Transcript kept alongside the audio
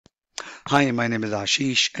Hi, my name is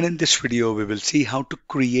Ashish, and in this video, we will see how to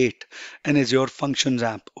create an Azure Functions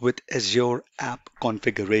app with Azure App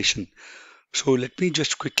Configuration. So let me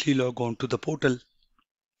just quickly log on to the portal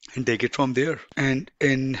and take it from there. And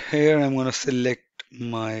in here, I'm going to select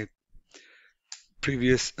my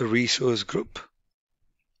previous resource group.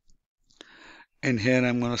 In here,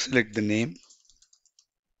 I'm going to select the name.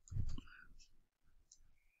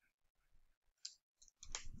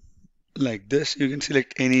 Like this, you can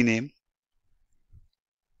select any name.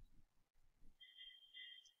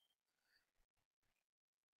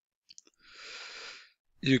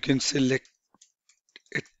 You can select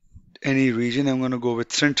it, any region. I'm going to go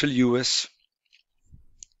with Central US,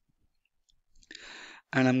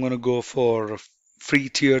 and I'm going to go for free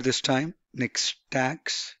tier this time. Next,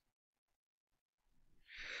 tax.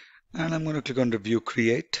 And I'm going to click on Review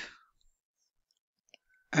Create.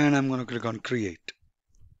 And I'm going to click on Create.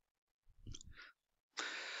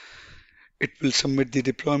 It will submit the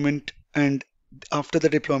deployment, and after the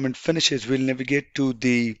deployment finishes, we'll navigate to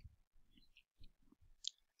the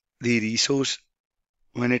resource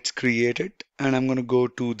when it's created, and I'm going to go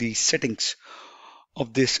to the settings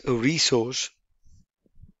of this resource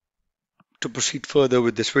to proceed further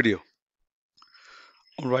with this video.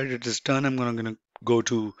 All right, it is done. I'm going to go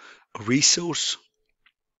to Resource,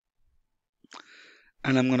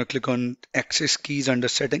 and I'm going to click on Access Keys under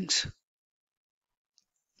Settings,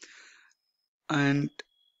 and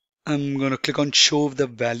I'm going to click on Show the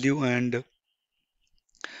Value, and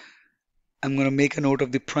I'm going to make a note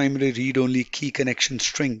of the primary read-only key connection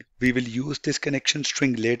string. We will use this connection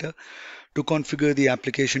string later to configure the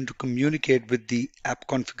application to communicate with the app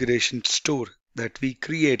configuration store that we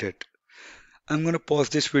created. I'm going to pause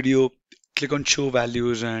this video, click on Show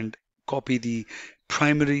Values, and copy the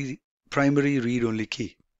primary read-only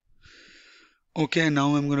key. Okay,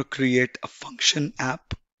 now I'm going to create a function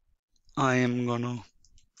app. I am going to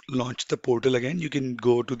launch the portal again. You can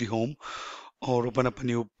go to the home or open up a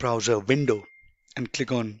new browser window and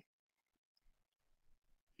click on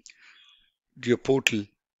your portal.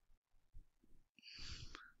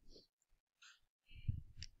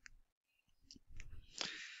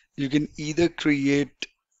 You can either create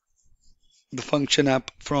the function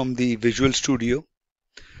app from the Visual Studio.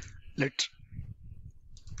 Let's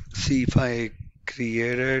see if I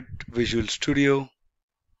created Visual Studio.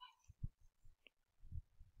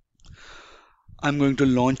 I'm going to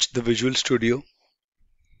launch the Visual Studio.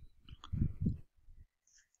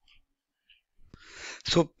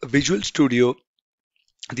 So Visual Studio,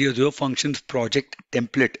 the Azure Functions project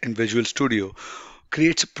template in Visual Studio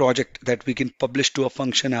creates a project that we can publish to a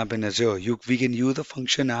function app in Azure. We can use a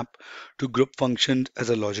function app to group functions as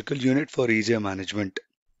a logical unit for easier management.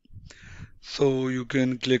 So you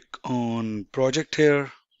can click on project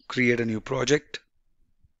here, create a new project.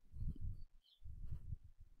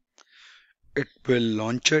 It will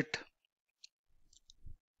launch it.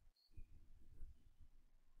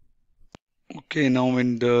 Okay, now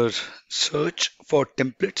in the search for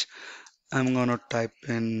templates, I'm gonna type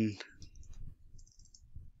in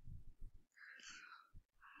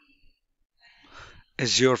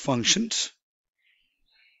Azure Functions.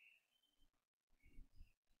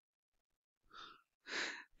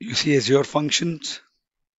 You see Azure Functions.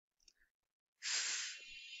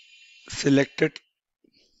 Select it.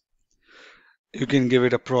 You can give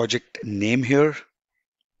it a project name here.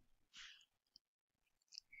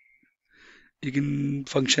 You can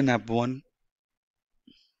function app 1.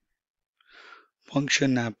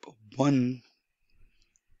 Function app 1.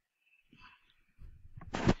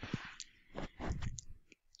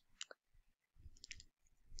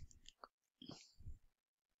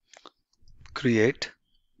 Create.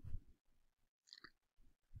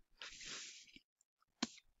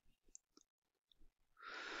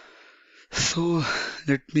 So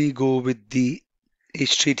let me go with the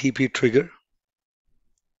HTTP trigger.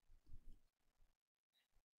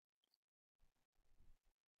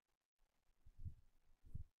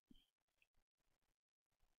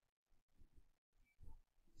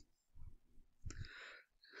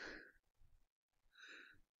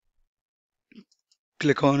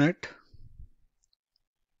 Click on it.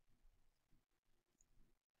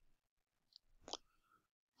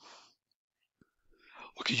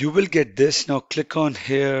 Okay, you will get this. Now click on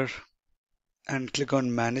here and click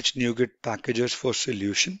on Manage NuGet Packages for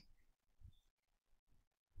Solution.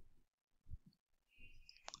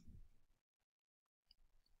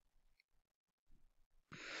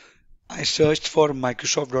 I searched for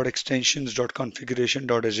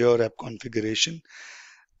Microsoft.extensions.configuration.azure app configuration.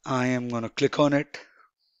 I am going to click on it.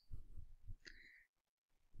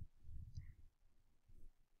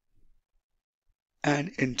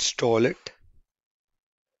 and install it.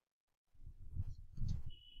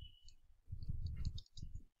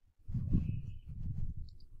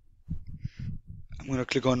 I'm going to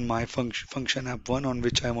click on my function app 1 on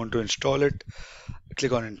which I want to install it.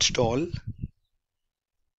 Click on install.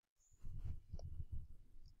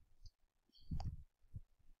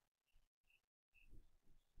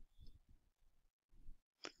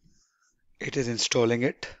 It is installing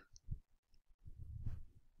it.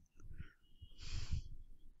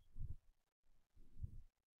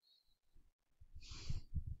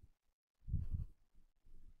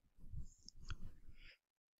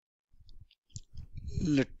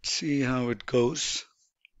 Let's see how it goes.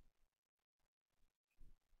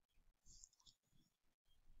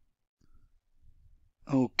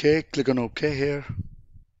 Okay, click on OK here.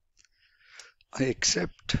 I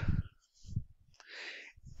accept.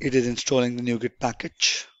 It is installing the NuGet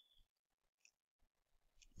package.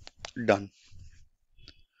 Done.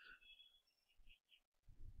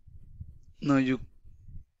 Now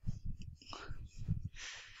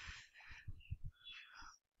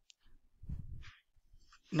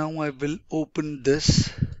I will open this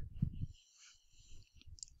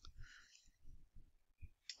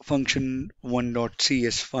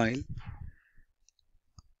function1.cs file.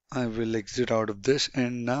 I will exit out of this,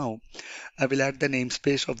 and now I will add the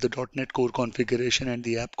namespace of the .NET Core configuration and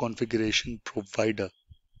the app configuration provider.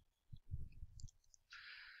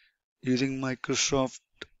 Using Microsoft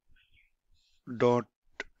dot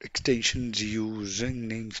extensions using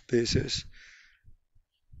namespaces.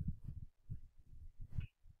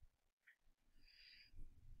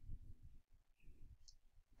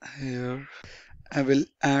 Here I will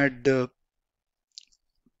add the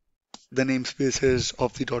namespaces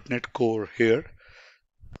of the .NET Core here.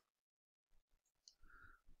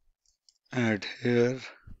 Add here,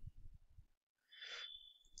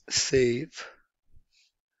 save,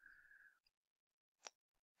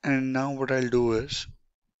 and now what I'll do is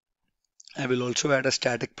I will also add a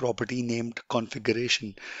static property named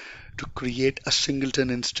configuration to create a singleton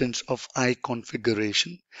instance of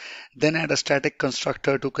iConfiguration. Then add a static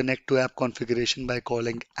constructor to connect to app configuration by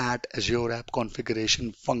calling @Azure app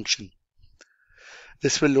configuration function.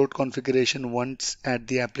 This will load configuration once at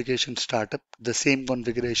the application startup. The same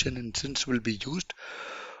configuration instance will be used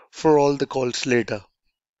for all the calls later.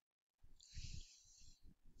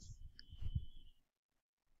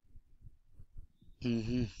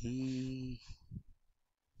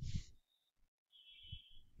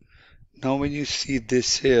 Now when you see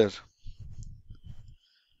this here,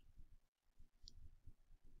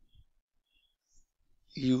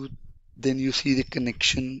 you see the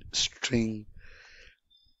connection string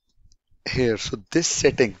here. So this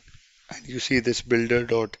setting, and you see this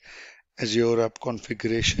builder.azure app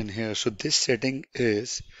configuration here. So this setting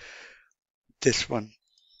is this one,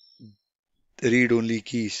 the read-only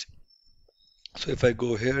keys. So if I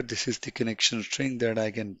go here, this is the connection string that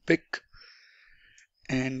I can pick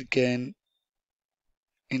and can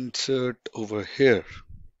insert over here,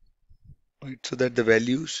 right? So that the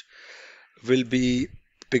values will be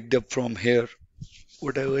picked up from here,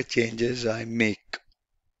 whatever changes I make.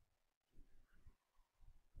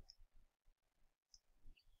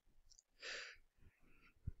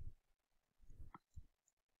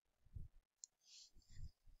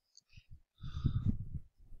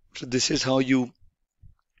 So this is how you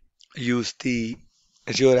use the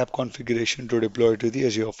Azure app configuration to deploy to the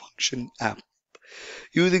Azure Function app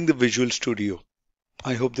using the Visual Studio.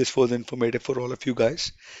 I hope this was informative for all of you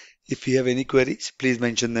guys. If you have any queries, please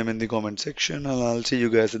mention them in the comment section, and I'll see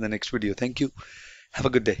you guys in the next video. Thank you. Have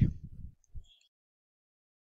a good day.